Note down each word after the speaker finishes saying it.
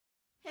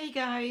Hey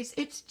guys,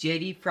 it's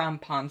JD from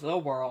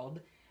Ponzo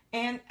World,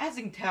 and as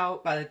you can tell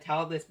by the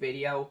title of this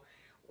video,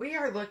 we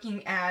are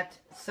looking at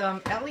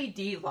some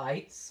LED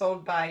lights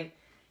sold by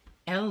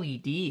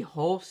LED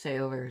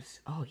Wholesalers.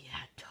 Oh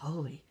yeah,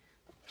 totally.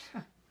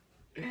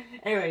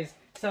 Anyways,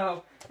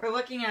 so we're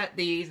looking at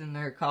these, and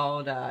they're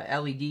called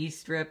LED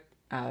strip.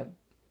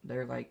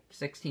 They're like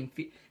 16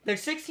 feet. They're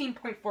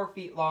 16.4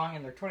 feet long,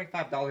 and they're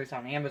 $25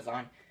 on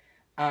Amazon.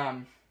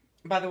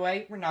 By the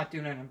way, we're not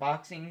doing an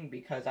unboxing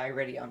because I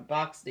already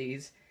unboxed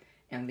these,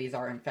 and these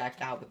are in fact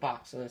out of the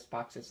box. So this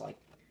box is like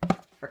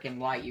freaking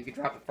light. You could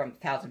drop it from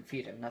 1,000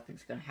 feet and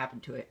nothing's gonna happen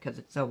to it because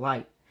it's so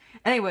light.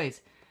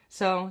 Anyways,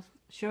 so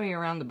showing you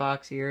around the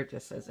box here, it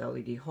just says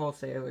LED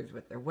Wholesalers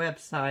with their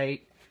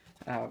website,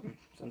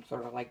 some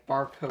sort of like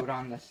barcode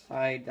on the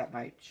side that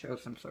might show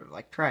some sort of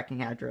like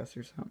tracking address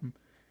or something.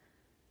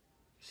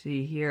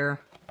 See here.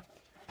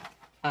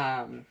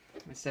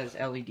 It says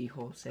LED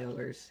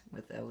Wholesalers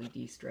with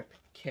LED strip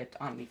kit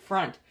on the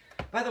front.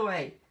 By the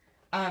way,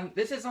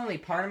 this is only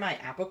part of my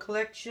Apple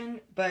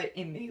collection, but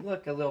it may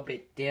look a little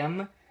bit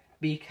dim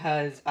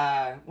because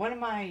one of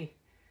my,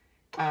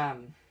 I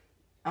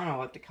don't know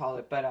what to call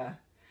it, but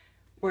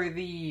where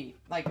the,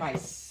 like my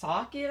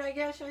socket, I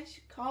guess I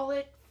should call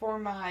it, for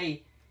my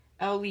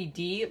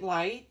LED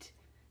light,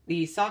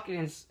 the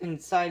socket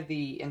inside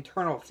the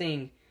internal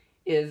thing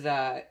is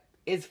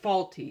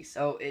faulty,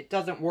 so it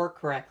doesn't work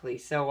correctly.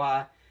 So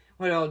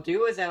what it'll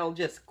do is it'll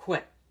just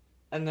quit,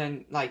 and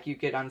then like you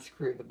could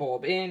unscrew the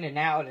bulb in and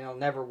out and it'll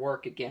never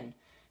work again.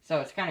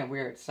 So it's kind of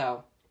weird.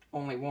 So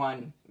only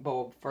one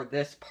bulb for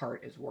this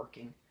part is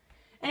working.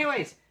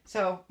 Anyways,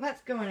 so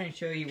let's go in and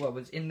show you what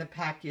was in the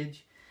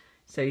package.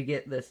 So you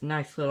get this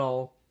nice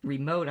little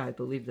remote. I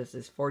believe this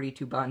is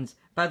 42 buttons.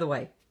 By the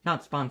way,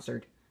 not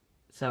sponsored,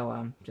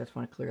 so just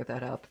want to clear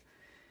that up.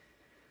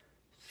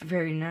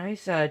 Very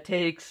nice.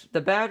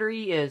 The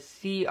battery is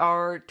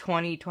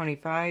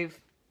CR2025.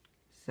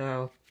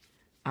 So,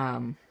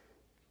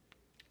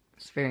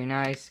 it's very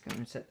nice.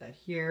 Gonna set that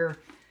here.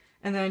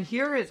 And then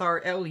here is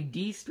our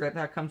LED strip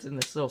that comes in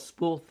this little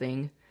spool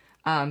thing.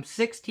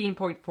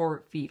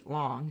 16.4 feet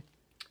long.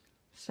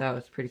 So,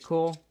 it's pretty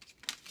cool.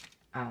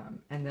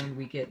 And then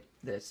we get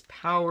this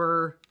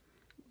power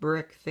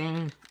brick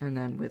thing. And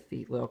then with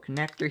the little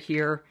connector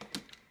here.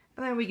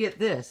 And then we get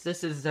this.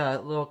 This is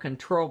a little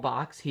control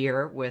box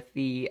here with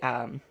the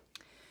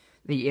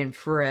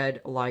infrared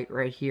light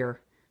right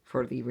here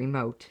for the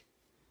remote.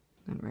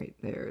 And right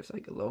there is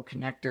like a little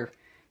connector.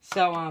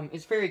 So,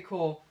 it's very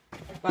cool.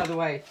 By the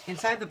way,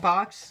 inside the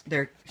box,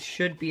 there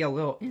should be a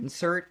little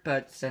insert,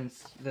 but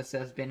since this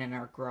has been in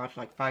our garage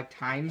like 5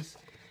 times,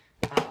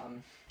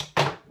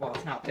 well,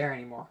 it's not there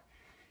anymore.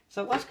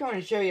 So let's go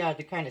and show you how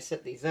to kind of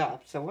set these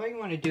up. So what you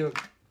want to do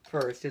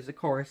first is, of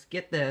course,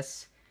 get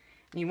this.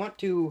 And you want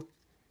to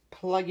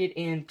plug it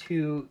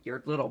into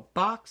your little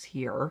box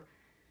here.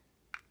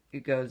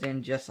 It goes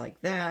in just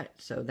like that,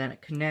 so then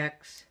it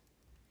connects.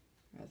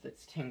 As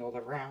it's tangled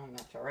around,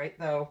 that's alright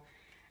though.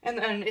 And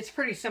then it's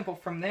pretty simple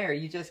from there.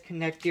 You just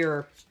connect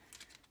your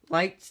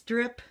light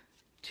strip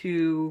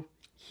to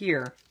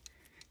here.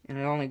 And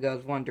it only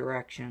goes one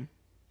direction.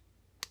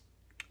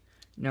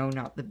 No,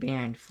 not the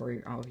band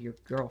for all your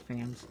girl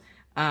fans.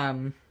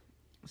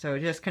 So it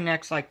just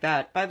connects like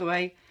that. By the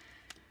way,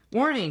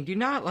 warning, do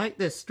not light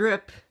this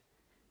strip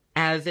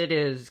as it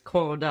is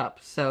coiled up.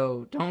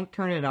 So don't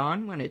turn it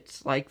on when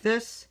it's like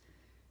this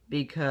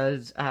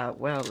because,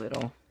 well,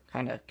 it'll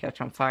kind of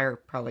catch on fire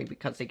probably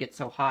because it gets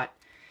so hot.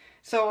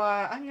 So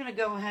I'm going to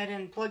go ahead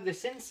and plug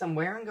this in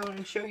somewhere and go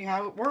and show you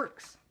how it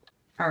works.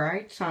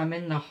 Alright, so I'm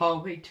in the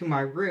hallway to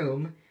my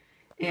room,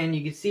 and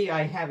you can see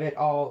I have it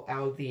all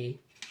out of the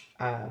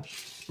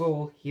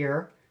spool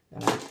here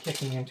that I'm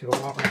kicking into the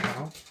wall right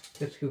now,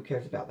 because who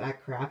cares about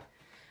that crap.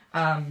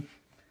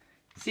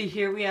 See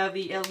here we have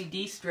the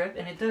LED strip,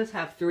 and it does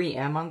have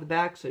 3M on the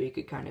back, so you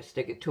could kind of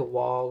stick it to a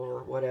wall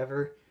or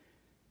whatever.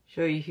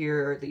 Show you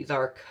here, these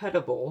are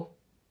cuttable.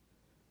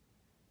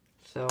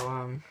 So,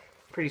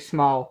 pretty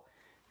small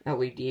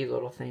LED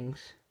little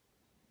things.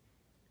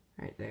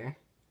 Right there.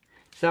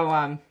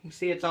 So, you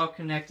see it's all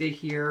connected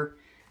here.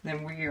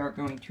 Then we are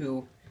going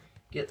to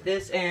get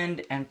this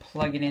end and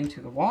plug it into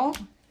the wall.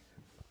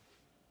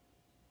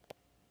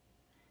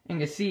 And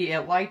you see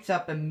it lights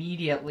up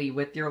immediately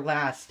with your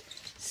last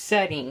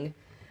setting.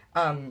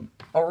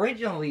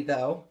 Originally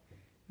though,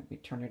 let me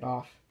turn it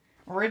off.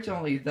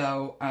 Originally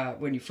though,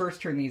 when you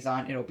first turn these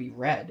on, it'll be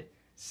red,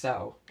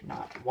 so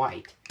not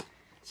white.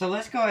 So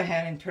let's go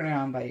ahead and turn it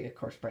on by, of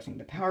course, pressing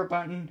the power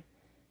button.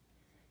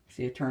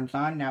 See, it turns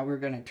on. Now we're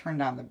going to turn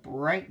down the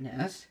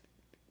brightness.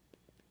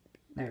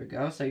 There we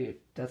go, so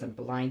it doesn't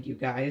blind you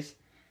guys.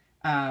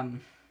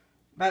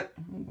 But,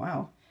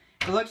 wow.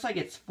 It looks like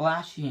it's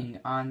flashing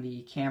on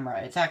the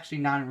camera. It's actually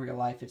not in real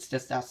life. It's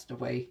just that's the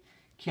way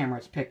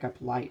cameras pick up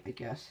light, I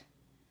guess.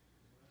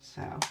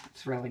 So,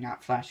 it's really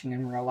not flashing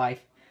in real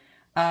life.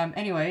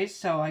 Anyways,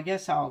 so I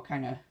guess I'll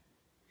kind of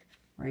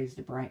raise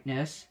the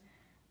brightness.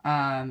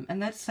 And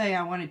let's say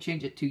I want to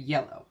change it to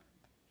yellow.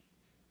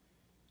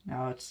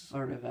 Now it's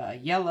sort of a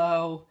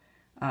yellow.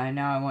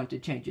 Now I want to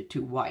change it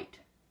to white,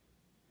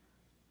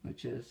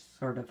 which is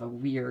sort of a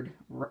weird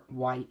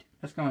white.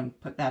 Let's go and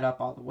put that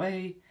up all the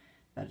way.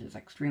 That is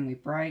extremely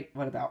bright.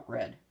 What about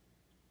red?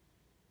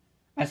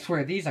 I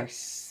swear, these are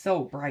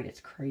so bright,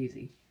 it's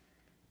crazy.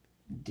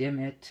 Dim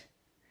it.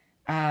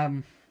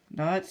 Now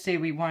let's say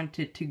we want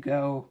it to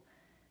go,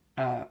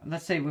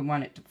 let's say we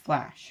want it to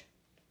flash.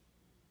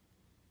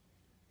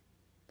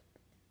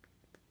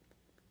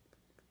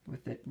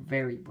 With it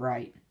very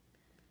bright.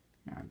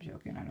 No, I'm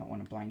joking, I don't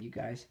want to blind you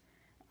guys.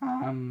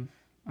 Oh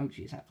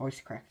geez, that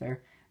voice crack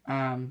there.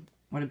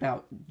 What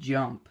about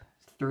jump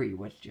 3,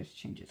 which just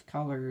changes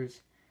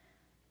colors.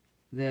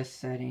 This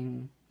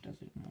setting,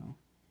 doesn't know.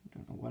 I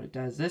don't know what it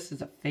does. This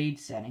is a fade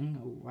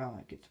setting. Oh wow,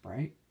 that gets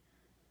bright.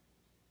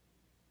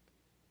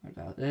 What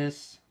about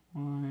this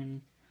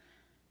one?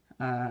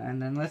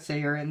 And then let's say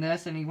you're in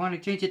this and you want to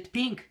change it to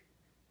pink.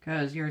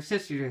 Because your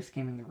sister just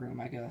came in the room,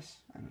 I guess.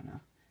 I don't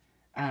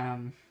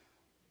know.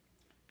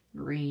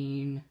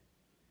 Green.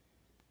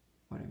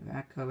 Whatever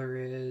that color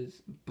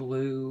is.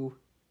 Blue.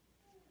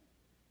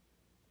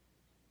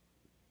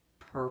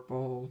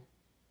 Purple.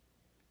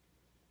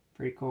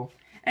 Pretty cool.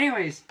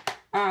 Anyways,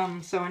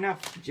 so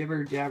enough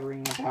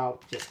jibber-jabbering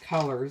about just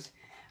colors.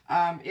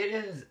 It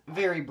is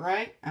very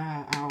bright.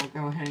 I'll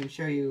go ahead and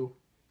show you.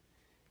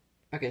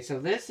 Okay, so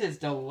this is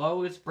the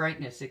lowest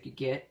brightness it could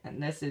get,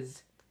 and this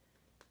is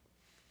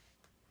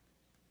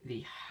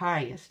the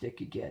highest it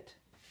could get.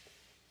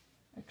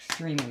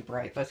 Extremely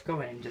bright. Let's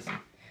go ahead and just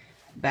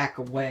back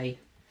away.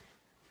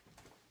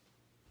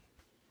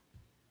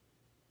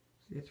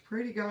 It's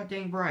pretty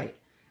goddamn bright.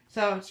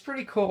 So, it's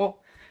pretty cool.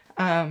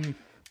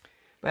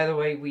 By the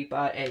way, we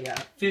bought a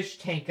fish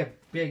tank, a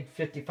big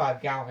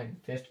 55-gallon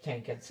fish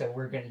tank, and so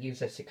we're going to use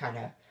this to kind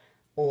of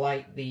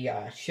light the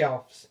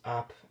shelves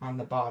up on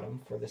the bottom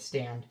for the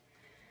stand.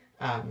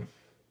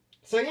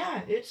 So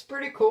yeah, it's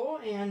pretty cool,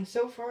 and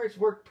so far it's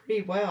worked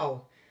pretty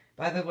well.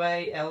 By the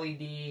way,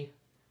 LED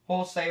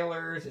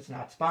Wholesalers, it's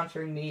not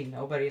sponsoring me,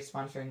 nobody is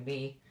sponsoring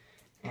me,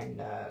 and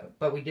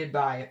but we did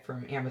buy it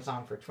from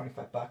Amazon for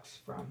 25 bucks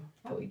from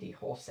LED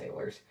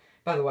Wholesalers.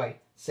 By the way,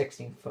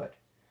 16-foot.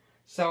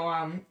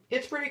 So,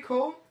 it's pretty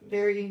cool.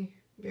 Very,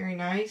 very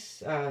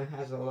nice.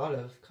 Has a lot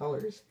of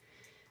colors.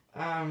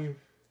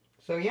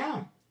 So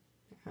yeah.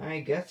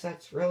 I guess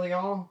that's really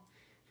all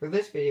for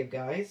this video,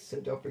 guys. So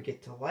don't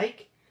forget to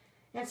like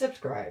and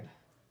subscribe.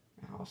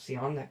 I'll see you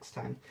all next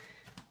time.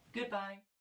 Goodbye.